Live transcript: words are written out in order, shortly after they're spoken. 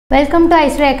Welcome to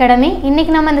Aishwarya Academy.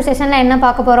 இன்னைக்கு நம்ம இந்த செஷன்ல என்ன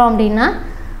பார்க்க போறோம் அப்படினா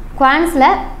குவான்ட்ஸ்ல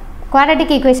quadratic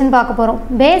equation பார்க்க போறோம்.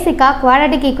 பேசிக்கா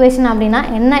quadratic equation அப்படினா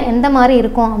என்ன எந்த மாதிரி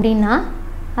இருக்கும் அப்படினா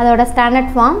அதோட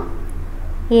standard form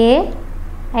a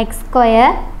x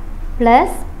square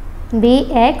plus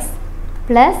bx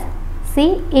plus c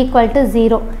equal to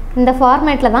 0. இந்த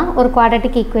ஃபார்மேட்ல தான் ஒரு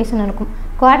quadratic equation இருக்கும்.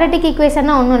 quadratic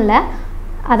equationனா ஒண்ணும் இல்ல,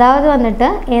 அதாவது வந்துட்டு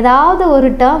ஏதாவது ஒரு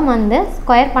டேர்ம் வந்து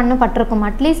ஸ்கொயர் பண்ணப்பட்டிருக்கும்.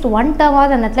 அட்லீஸ்ட் ஒன்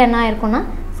டேர்மாவது அந்த இடத்துல என்ன ஆயிருக்கும்னா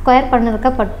ஸ்கொயர்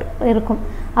இருக்கும்.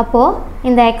 அப்போது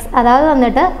இந்த எக்ஸ் அதாவது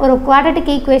வந்துட்டு ஒரு குவாட்ரட்டிக்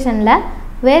ஈக்குவேஷனில்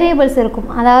வேரியபிள்ஸ் இருக்கும்.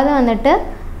 அதாவது வந்துட்டு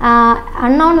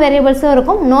அன்னோன் வேரியபிள்ஸும்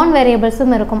இருக்கும், நோன்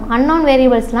வேரியபிள்ஸும் இருக்கும். அன்னோன்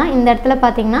வேரியபிள்ஸ்லாம் இந்த இடத்துல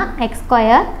பார்த்திங்கன்னா எக்ஸ்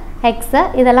ஸ்கொயர் எக்ஸு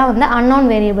இதெல்லாம் வந்து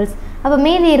அன்னோன் வேரியபிள்ஸ். அப்போ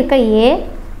மீதி இருக்க ஏ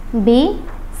பி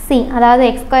சி அதாவது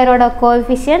எக்ஸ் ஸ்கொயரோட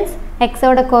கோஎஃபிஷியன்ட்ஸ்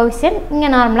எக்ஸோட கோஎஃபிஷியன்ட் இங்கே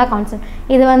நார்மலாக கான்ஸ்டன்ட்.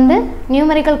 இது வந்து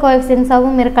நியூமரிக்கல்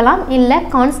கோஎஃபிஷியன்ட்ஸாகவும் இருக்கலாம், இல்லை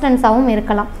கான்ஸ்டன்ட்ஸாகவும்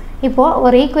இருக்கலாம். இப்போது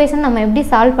ஒரு ஈக்குவேஷன் நம்ம எப்படி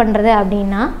சால்வ் பண்ணுறது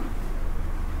அப்படின்னா,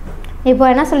 இப்போ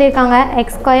என்ன சொல்லியிருக்காங்க,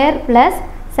 X square plus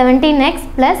 17x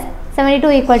plus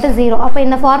 72 equal to 0. அப்போ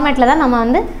இந்த ஃபார்மேட்டில் தான் நம்ம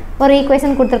வந்து ஒரு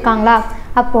ஈக்குவேஷன் கொடுத்துருக்காங்களா.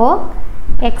 அப்போது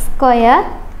X square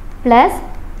plus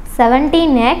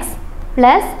 17x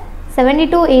plus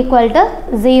 72 equal to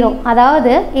 0.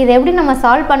 அதாவது இது எப்படி நம்ம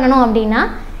சால்வ் பண்ணணும் அப்படின்னா,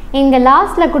 இங்கே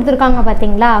லாஸ்ட்டில் கொடுத்துருக்காங்க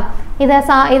பார்த்தீங்களா,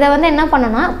 இதை வந்து என்ன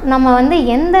பண்ணணும்னா நம்ம வந்து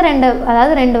எந்த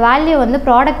ரெண்டு வேல்யூ வந்து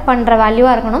ப்ராடக்ட் பண்ணுற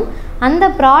வேல்யூவாக இருக்கணும். அந்த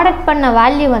ப்ராடக்ட் பண்ண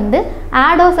வேல்யூ வந்து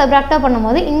ஆடோ சப்ராக்டோ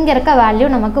பண்ணும்போது இங்கே இருக்க வேல்யூ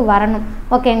நமக்கு வரணும்.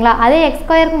 ஓகேங்களா. அதே எக்ஸ்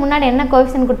ஸ்கொயருக்கு முன்னாடி என்ன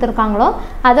கோஎஃபிஷியன்ட் கொடுத்துருக்காங்களோ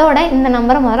அதோட இந்த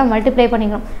நம்பரை முதல்ல மல்டிப்ளை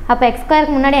பண்ணிக்கணும். அப்போ எக்ஸ்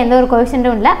ஸ்கொயருக்கு முன்னாடி எந்த ஒரு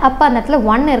கோஎஃபிஷியன்ட்டும் இல்லை, அப்போ அந்த இடத்துல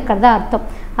 1 இருக்கிறதா அர்த்தம்.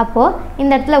 அப்போது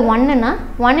இந்த இடத்துல 1ன்னா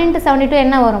 1 × 72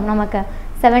 என்ன வரும், நமக்கு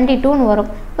 72ன்னு வரும்.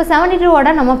 இப்போ 72ஓட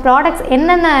நம்ம ப்ராடக்ட்ஸ்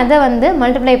என்னென்ன இதை வந்து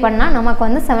மல்டிப்ளை பண்ணால் நமக்கு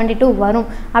வந்து 72 வரும்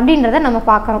அப்படின்றத நம்ம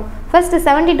பார்க்குறோம். ஃபஸ்ட்டு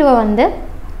 72 வந்து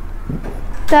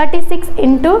 36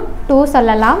 × 2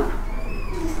 சொல்லலாம்,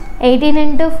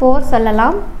 18 × 4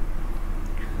 சொல்லலாம்,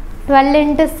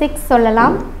 12 × 6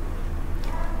 சொல்லலாம்,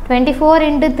 24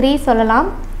 × 3 சொல்லலாம்,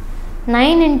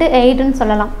 9 × 8ன்னு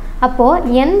சொல்லலாம்.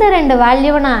 அப்போது எந்த ரெண்டு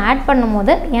வேல்யூவை நான் ஆட் பண்ணும்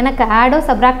போது எனக்கு ஆடோ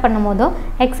சப்ராக்ட் பண்ணும் போதோ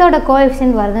எக்ஸோட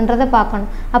கோஎஃபிஷியன்ட் வருதுன்றதை பார்க்கணும்.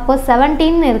 அப்போது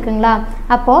 17 இருக்குங்களா,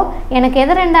 அப்போது எனக்கு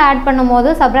எது ரெண்டு ஆட் பண்ணும்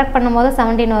போது சப்ராக்ட் பண்ணும் போது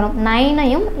 17 வரும்.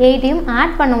 9ஐயும் 8ஐயும்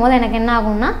ஆட் பண்ணும் போது எனக்கு என்ன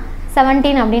ஆகும்னா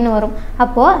 17 அப்படின்னு வரும்.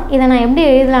 அப்போது இதை நான் எப்படி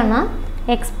எழுதலான்னா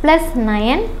X plus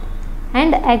 9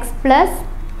 and X plus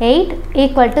 8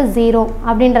 equal to 0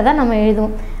 அப்படின்றத நம்ம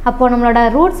எழுதுவோம். அப்போது நம்மளோட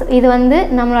ரூட்ஸ் இது வந்து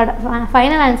நம்மளோட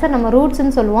ஃபைனல் ஆன்சர் நம்ம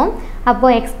ரூட்ஸ்ன்னு சொல்லுவோம்.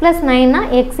 அப்போது X plus 9னா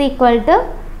X equal to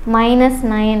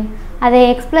 -9, அதே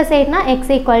X plus 8னா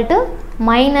X equal to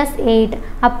 -8.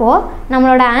 அப்போது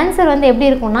நம்மளோட ஆன்சர் வந்து எப்படி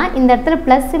இருக்கும்னா, இந்த இடத்துல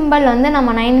ப்ளஸ் சிம்பிள் வந்து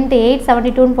நம்ம 9 × 8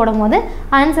 72ன்னு போடும்போது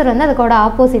ஆன்சர் வந்து அதுக்கோட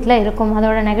ஆப்போசிட்டில் இருக்கும்,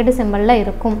 அதோட நெகட்டிவ் சிம்பிளில்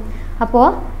இருக்கும்.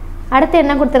 அப்போது அடுத்து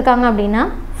என்ன கொடுத்துருக்காங்க அப்படின்னா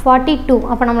 42.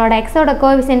 அப்போ நம்மளோட எக்ஸோட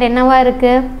கோஎஃபிஷியன்ட் என்னவாக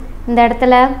இருக்குது, இந்த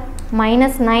இடத்துல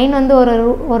 -9 வந்து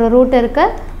ஒரு ரூட்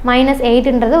இருக்குது,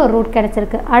 -8ன்றது ஒரு ரூட்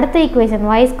கிடச்சிருக்கு. அடுத்த equation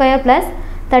y square plus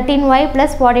 13y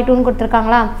plus 42ன்னு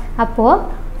கொடுத்துருக்காங்களா. அப்போது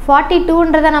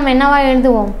 42ன்றதை நம்ம என்னவாக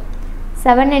எழுதுவோம்,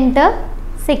 7 ×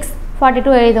 6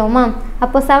 42 எழுதுவோமா.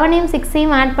 அப்போது 7ஐயும்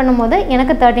 6ஐயும் ஆட் பண்ணும்போது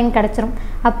எனக்கு 13 கிடச்சிரும்.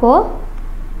 அப்போது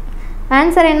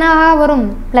ஆன்சர் என்னவாக வரும்,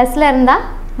 ப்ளஸில் இருந்தால்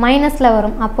மைனஸில்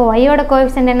வரும். அப்போது ஒய்யோட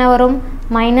கோஎஃபிஷியன்ட் என்ன வரும்,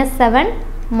 -7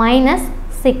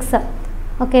 -6.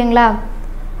 ஓகேங்களா.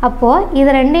 அப்போது இது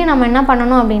ரெண்டையும் நம்ம என்ன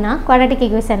பண்ணணும் அப்படின்னா குவாட்ரட்டிக்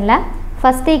ஈக்குவேஷனில்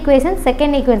ஃபஸ்ட் ஈக்குவேஷன்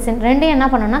செகண்ட் ஈக்குவேஷன் ரெண்டையும் என்ன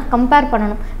பண்ணணும்னா கம்பேர்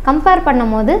பண்ணணும். கம்பேர்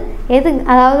பண்ணும் போது எது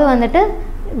அதாவது வந்துட்டு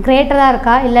கிரேட்டராக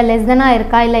இருக்கா இல்லை லெஸ் தெனாக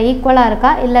இருக்கா இல்லை ஈக்குவலாக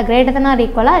இருக்கா இல்லை கிரேட்டர் தென் ஆர்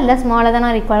ஈக்குவலாக இல்லை ஸ்மாலர் தென்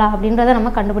ஆர் ஈக்குவலா அப்படின்றத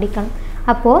நம்ம கண்டுபிடிக்கணும்.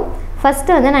 அப்போது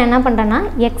ஃபஸ்ட்டு வந்து நான் என்ன பண்ணுறேன்னா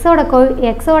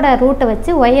எக்ஸோட ரூட்டை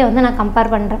வச்சு ஒய்யை வந்து நான்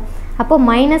கம்பேர் பண்ணுறேன். அப்போது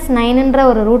 -9ன்ற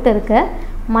ஒரு ரூட் இருக்குது,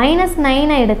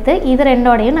 -9 எடுத்து இது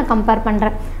ரெண்டோடையும் நான் கம்பேர்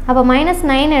பண்ணுறேன். அப்போ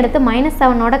 -9 எடுத்து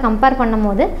 -7ஓட கம்பேர்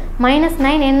பண்ணும்போது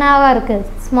 -9 என்னவாக இருக்குது,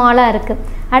 ஸ்மாலாக இருக்குது.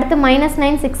 அடுத்து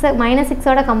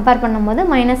 -6ஓட கம்பேர் பண்ணும்போது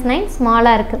 -9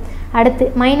 ஸ்மாலாக இருக்குது. அடுத்து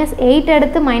 -8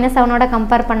 எடுத்து -7ஓட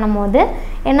கம்பேர் பண்ணும்போது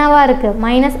என்னவாக இருக்குது,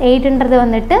 -8ன்றது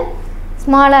வந்துட்டு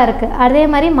ஸ்மாலாக இருக்குது. அதே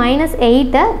மாதிரி -8ஐ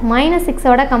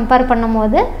 -6ஓட கம்பேர்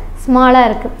பண்ணும்போது ஸ்மாலாக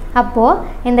இருக்குது. அப்போது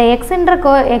இந்த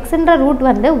எக்ஸுன்ற ரூட்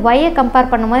வந்து ஒய்யை கம்பேர்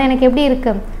பண்ணும்போது எனக்கு எப்படி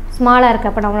இருக்குது, ஸ்மாலாக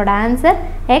இருக்குது. அப்போ நம்மளோட answer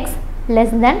X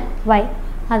less than Y,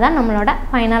 அதுதான் நம்மளோட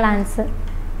ஃபைனல் ஆன்சர்.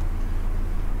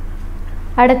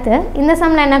 அடுத்து இந்த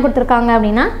சம்மில் என்ன கொடுத்துருக்காங்க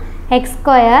அப்படின்னா X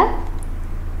square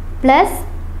plus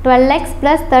 12x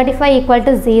plus 35 equal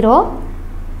to 0.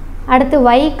 அடுத்து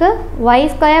yக்கு y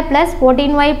square plus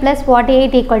 14y plus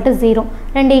 48 equal to 0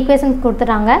 ரெண்டு ஈக்குவேஷன்ஸ்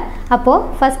கொடுத்துட்டாங்க. அப்போது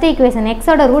ஃபஸ்ட் ஈக்குவேஷன்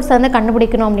எக்ஸோட ரூட்ஸ் வந்து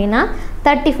கண்டுபிடிக்கணும் அப்படின்னா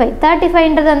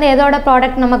 35ன்றது வந்து எதோட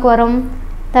ப்ராடக்ட் நமக்கு வரும்,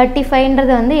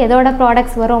 35ன்றது வந்து எதோட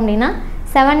ப்ராடக்ட்ஸ் வரும் அப்படின்னா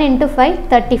 7 × 5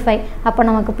 35. அப்போ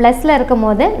நமக்கு ப்ளஸில் இருக்கும்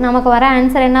போது நமக்கு வர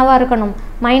ஆன்சர் என்னவாக இருக்கணும்,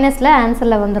 மைனஸில்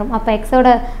ஆன்சரில் வந்துடும். அப்போ எக்ஸோட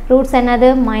ரூட்ஸ் என்னது,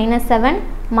 -7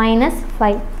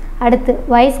 -5. அடுத்து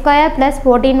y² +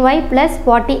 14y +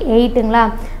 48ங்களா.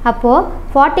 அப்போது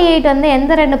 48 வந்து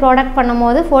எந்த ரெண்டு ப்ராடக்ட் பண்ணும்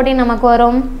போது 14 நமக்கு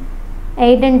வரும்,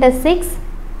 8 × 6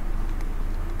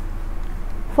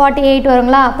 48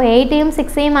 வருங்களா. அப்போ 8ஐயும்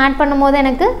 6ஐயும் ஆட் பண்ணும்போது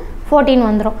எனக்கு 14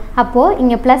 வந்துடும். அப்போது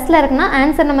இங்கே ப்ளஸில் இருக்குன்னா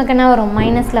ஆன்சர் நமக்கு என்ன வரும்,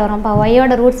 மைனஸில் வரும். அப்போ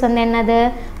ஒய்யோட ரூட்ஸ் வந்து என்னது,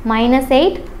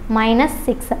 -8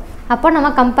 -6. அப்போ நம்ம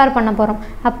கம்பேர் பண்ண போகிறோம்.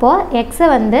 அப்போது எக்ஸை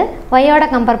வந்து ஒய்யோட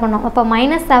கம்பேர் பண்ணோம். அப்போ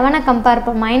 -7 கம்பேர்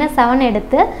 -7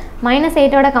 எடுத்து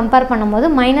 -8ஓட கம்பேர் பண்ணும்போது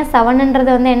 -7ன்றது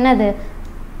வந்து என்னது,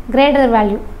 கிரேட்டர்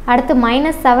வேல்யூ. அடுத்து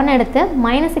 -7 எடுத்து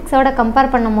 -6ஓட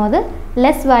கம்பேர் பண்ணும்போது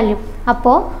லெஸ் வேல்யூ.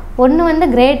 அப்போது ஒன்று வந்து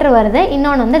கிரேட்டர் வருது,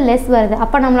 இன்னொன்று வந்து லெஸ் வருது.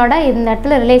 அப்போ நம்மளோட இந்த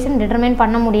இடத்துல ரிலேஷன் டிட்டர்மைன்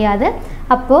பண்ண முடியாது.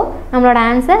 அப்போது நம்மளோட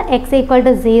answer x =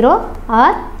 0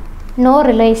 R no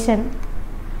relation.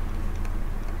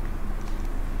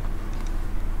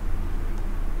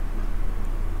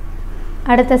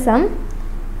 அடுத்த சம்,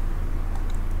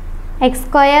 x²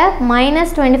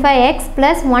 - 25x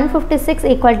 + 156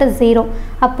 = 0.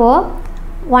 அப்போது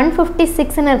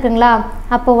 156ன்னு இருக்குங்களா.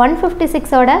 அப்போ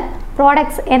 156ஓட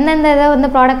ப்ராடக்ட்ஸ் எந்தெந்த இதை வந்து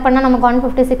ப்ராடக்ட் பண்ணால் நமக்கு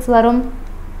 156 வரும்,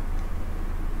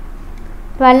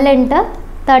 12 ×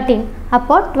 13.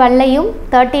 அப்போது 12ஐயும்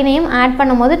 13ஐயும் ஆட்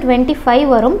பண்ணும்போது 25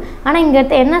 வரும். ஆனால் இங்கே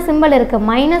எடுத்து என்ன சிம்பிள் இருக்குது,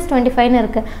 -25ன்னு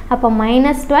இருக்குது. அப்போ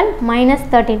 -12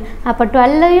 -13. அப்போ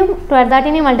 12ஐயும்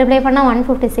 13ஐயும் மல்டிப்ளை பண்ணால்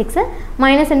 156,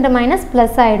 மைனஸ் இன்ட்டு மைனஸ்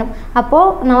ப்ளஸ் ஆகிடும்.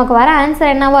 அப்போது நமக்கு வர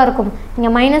ஆன்சர் என்னவாக இருக்கும்,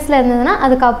 இங்கே மைனஸில் இருந்ததுன்னா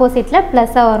அதுக்கு ஆப்போசிட்டில்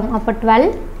ப்ளஸ்ஸாக வரும். அப்போ 12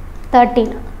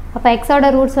 13. அப்போ எக்ஸோட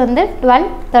ரூட்ஸ் வந்து 12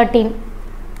 13.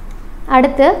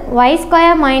 அடுத்து y²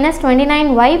 -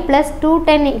 29y +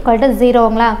 210 =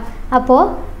 0ங்களா. அப்போது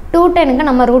 210க்கு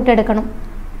நம்ம ரூட் எடுக்கணும்.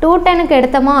 210க்கு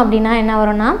எடுத்தோமா அப்படின்னா என்ன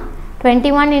வரும்னா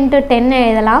 21 × 10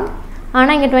 எழுதலாம்.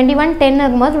 ஆனால் இங்கே 21 10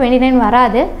 இருக்கும்போது 29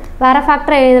 வராது. வேறு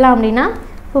ஃபேக்டர் எழுதலாம் அப்படின்னா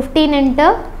 15 ×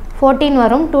 14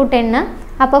 வரும் 210.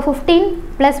 அப்போ 15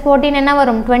 + 14 என்ன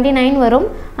வரும், 29 வரும்.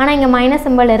 ஆனால் இங்கே மைனஸ்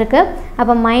சிம்பிள் இருக்குது.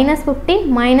 அப்போ -15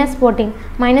 -14,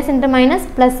 மைனஸ் இன்ட்டு மைனஸ்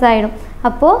ப்ளஸ் ஆகிடும்.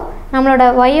 அப்போது நம்மளோட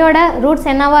ஒய்யோட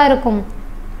ரூட்ஸ் என்னவாக இருக்கும்,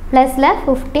 ப்ளஸில்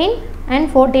 15 and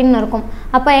 14 இருக்கும்.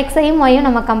 அப்போ எக்ஸையும் ஒய்யும்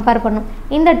நம்ம கம்பேர் பண்ணோம்.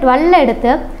 இந்த 12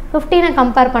 எடுத்து 15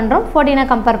 கம்பேர் பண்ணுறோம், 14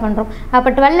 கம்பேர் பண்ணுறோம். அப்போ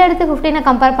 12 எடுத்து 15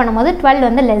 கம்பேர் பண்ணும்போது 12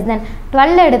 வந்து லெஸ் தென்,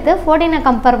 12 எடுத்து 14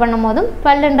 கம்பேர் பண்ணும் போதும்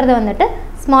 12ன்றது வந்துட்டு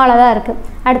ஸ்மாலாக தான் இருக்குது.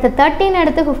 அடுத்து 13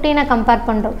 எடுத்து 15 கம்பேர்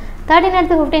பண்ணுறோம். 13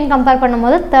 எடுத்து 15 கம்பேர்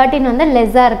பண்ணும்போது 13 வந்து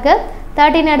லெஸ்ஸாக இருக்குது.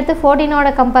 13 எடுத்து 14ஓட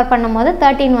கம்பேர் பண்ணும்போது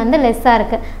 13 வந்து லெஸ்ஸாக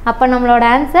இருக்குது. அப்போ நம்மளோட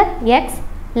ஆன்சர் x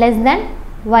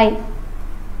 < y.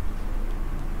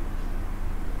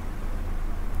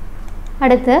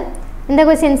 அடுத்து இந்த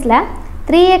கொஸ்டின்ஸில்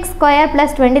 3x²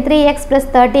 + 23x +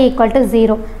 30 =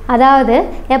 0. அதாவது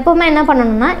எப்போவுமே என்ன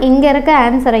பண்ணணும்னா இங்கே இருக்க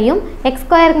ஆன்சரையும்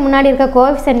x² முன்னாடி இருக்க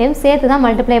கோஎஃபிஷியன்ட்டையும் சேர்த்து தான்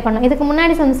மல்டிப்ளை பண்ணணும். இதுக்கு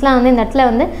முன்னாடி சம்ஸ்லாம் வந்து இந்த இடத்துல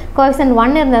வந்து கோஎஃபிஷியன்ட்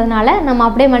 1 இருந்ததுனால நம்ம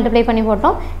அப்படியே மல்டிப்ளை பண்ணி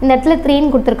போட்டோம். இந்த இடத்துல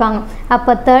 3ன்னு கொடுத்துருக்காங்க.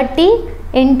 அப்போ 30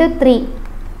 × 3,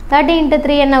 30 ×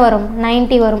 3 என்ன வரும்,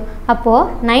 90 வரும். அப்போது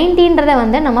 90ன்றதை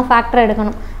வந்து நம்ம ஃபேக்டர்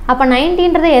எடுக்கணும். அப்போ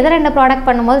 90ன்றதை எதை ரெண்டு ப்ராடக்ட்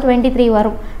பண்ணும்போது 23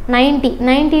 வரும்.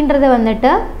 90ன்றது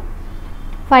வந்துட்டு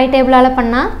 5 டேபிளால்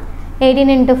பண்ணால்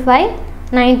 18 × 5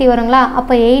 90 வருங்களா.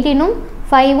 அப்போ 18ம்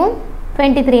 5ம்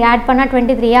 23 ஆட் பண்ணால்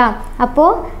 23யா.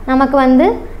 அப்போது நமக்கு வந்து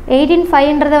 18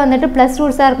 5ன்றதை வந்துட்டு ப்ளஸ்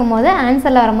ரூட்ஸாக இருக்கும்போது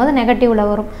ஆன்சரில் வரும்போது நெகட்டிவில்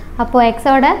வரும். அப்போது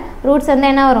எக்ஸோட ரூட்ஸ் வந்து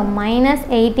என்ன வரும்,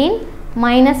 -18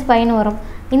 -5ன்னு வரும்.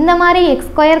 இந்த மாதிரி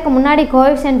x² முன்னாடி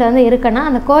கோஎஃபிஷியன்ட் வந்து இருக்குன்னா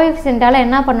அந்த கோஎஃபிஷியன்ட்டால்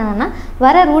என்ன பண்ணணும்னா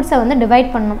வர ரூட்ஸை வந்து டிவைட்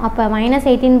பண்ணணும். அப்போ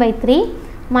 -18/3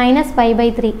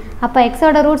 -5/3. அப்போ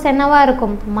எக்ஸோட ரூட்ஸ் என்னவாக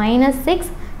இருக்கும், -6,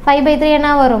 5/3 என்ன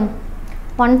வரும்,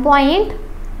 1.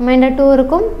 ரிமைண்டர் 2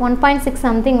 இருக்கும், 1.6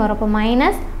 சம்திங் வரும். அப்போ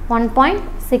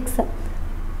 -1.6.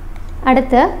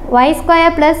 அடுத்து y²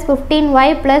 + 15y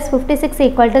 + 56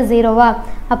 = 0வா.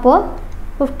 அப்போது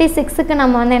 56க்கு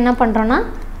நம்ம வந்து என்ன பண்ணுறோன்னா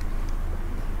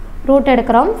ரூட்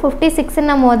எடுக்கிறோம்.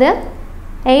 56ன்னும் போது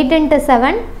 8 ×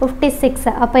 7 56.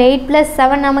 அப்போ 8 +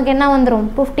 7 நமக்கு என்ன வந்துடும்,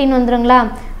 15 வந்துடுங்களா.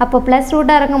 அப்போ ப்ளஸ்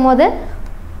ரூட்டாக இருக்கும் போது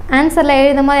ஆன்சரில்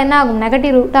எழுதும் போது என்ன ஆகும்,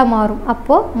 நெகட்டிவ் ரூட்டாக மாறும்.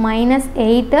 அப்போது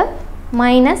 -8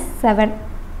 -7.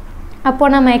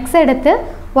 அப்போது நம்ம எக்ஸ் எடுத்து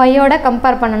ஒய்யோட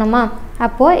கம்பேர் பண்ணணுமா.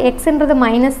 அப்போது எக்ஸுன்றது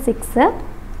 -6,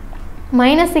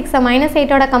 -6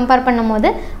 -8ஓட கம்பேர் பண்ணும்போது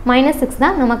 -6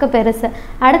 தான் நமக்கு பெருசு.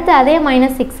 அடுத்து அதே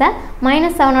 -6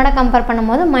 -7ஓட கம்பேர்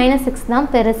பண்ணும்போது -6 தான்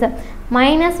பெருசு.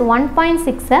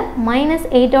 -1.6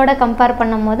 -8ஓட கம்பேர்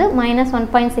பண்ணும்போது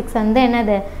 -1.6 வந்து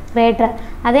என்னது கிரேட்டர்.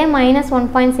 அதே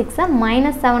 -1.6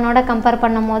 -7ஓட கம்பேர்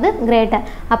பண்ணும்போது கிரேட்டர்.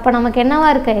 அப்போ நமக்கு என்னவா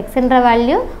இருக்குது, எக்ஸ்ன்ற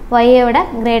வேல்யூ ஒய்யை விட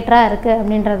கிரேட்டராக இருக்குது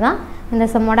அப்படின்றது தான் இந்த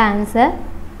சம்மோட ஆன்சர்.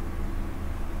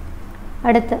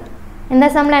 அடுத்து இந்த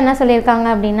சம்மில் என்ன சொல்லியிருக்காங்க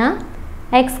அப்படின்னா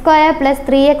x² +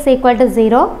 3x =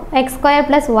 0, x²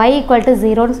 + y =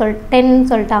 0 10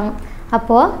 சொல்லிட்டாங்க.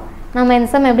 அப்போது நம்ம இந்த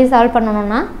சம் எப்படி சால்வ்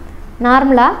பண்ணணும்னா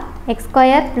நார்மலாக x²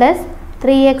 +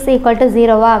 3x =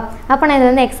 0வா, அப்போ நான்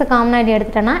இது வந்து x காமனாக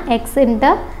எடுத்துட்டேன்னா x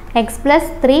 × x +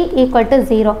 3 =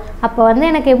 0. அப்போ வந்து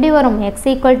எனக்கு எப்படி வரும், x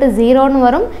 = 0ன்னு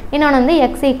வரும், இன்னொன்று வந்து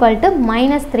x =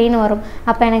 -3ன்னு வரும்.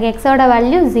 அப்போ எனக்கு xோட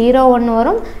வேல்யூ 0 1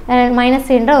 வரும்,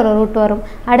 -3ன்ற ஒரு ரூட் வரும்.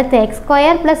 அடுத்து x²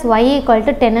 + y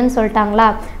 = 10ன்னு சொல்லிட்டாங்களா.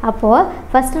 அப்போது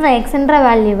ஃபஸ்ட்டு நான் xன்ற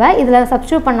வேல்யூவை இதில்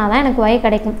சப்ஸ்டியூட் பண்ணால் தான் எனக்கு y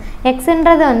கிடைக்கும்.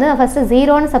 xன்றது வந்து நான் ஃபஸ்ட்டு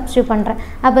 0ன்னு சப்ஸ்டியூட் பண்ணுறேன்.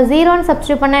 அப்போ 0ன்னு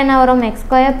சப்ஸ்டியூட் பண்ணால் என்ன வரும், x²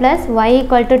 + y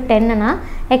 = 10னா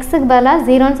எக்ஸுக்கு பதிலாக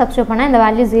 0ன்னு சப்ஸ்டியூட் பண்ணால் இந்த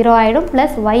வேல்யூ 0 ஆகிடும்,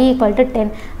 ப்ளஸ் y = 10.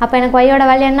 அப்போ எனக்கு y-யோட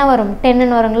வேல்யூ என்ன வரும்,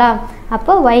 10ன்னு வருங்களா.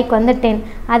 அப்போ y-க்கு வந்து 10.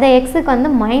 அதை எக்ஸுக்கு வந்து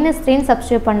 -3ன்னு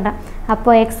சப்ஸ்டியூட் பண்ணுறேன்.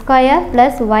 அப்போது x²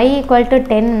 + y =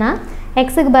 10னா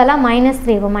எக்ஸுக்கு பதிலாக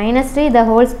 -3, இப்போ -3 the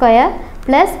whole square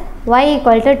plus y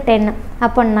 = 10.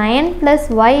 அப்போ 9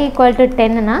 + y =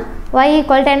 10னா y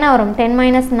 = என்ன வரும், 10 -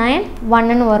 9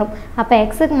 1ன்னு வரும். அப்போ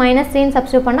எக்ஸுக்கு -3ன்னு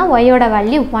சப்ஸ்டியூட் பண்ணால் y-யோட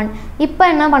வேல்யூ 1. இப்போ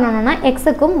என்ன பண்ணணும்னா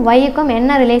எக்ஸுக்கும் y-க்கும்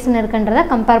என்ன ரிலேஷன் இருக்குன்றதை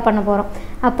கம்பேர் பண்ண போகிறோம்.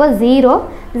 அப்போ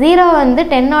 0 வந்து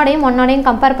 10ஓடையும் 1ஓடையும்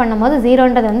கம்பேர் பண்ணும்போது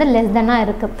 0ன்றது வந்து லெஸ் தென்னாக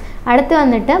இருக்குது. அடுத்து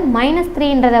வந்துட்டு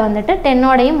 -3ன்றதை வந்துட்டு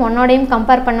 10ஓடையும் 1ஓடையும்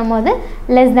கம்பேர் பண்ணும்போது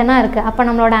லெஸ் தென்னாக இருக்குது. அப்போ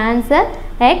நம்மளோட ஆன்சர்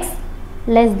x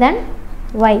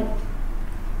 < y.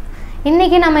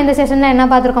 இன்றைக்கி நம்ம இந்த செஷனில் என்ன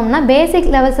பார்த்துருக்கோம்னா பேசிக்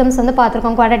லெவல் சம்ஸ் வந்து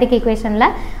பார்த்துருக்கோம் குவாட்ராட்டிக் ஈக்குவேஷனில்.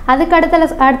 அதுக்கு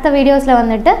அடுத்த வீடியோஸில்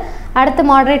வந்துட்டு அடுத்த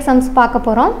மாடரேட் சம்ஸ் பார்க்க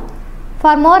போகிறோம்.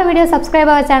 For more video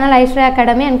subscribe our channel Aishwarya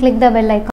Academy and click the bell icon.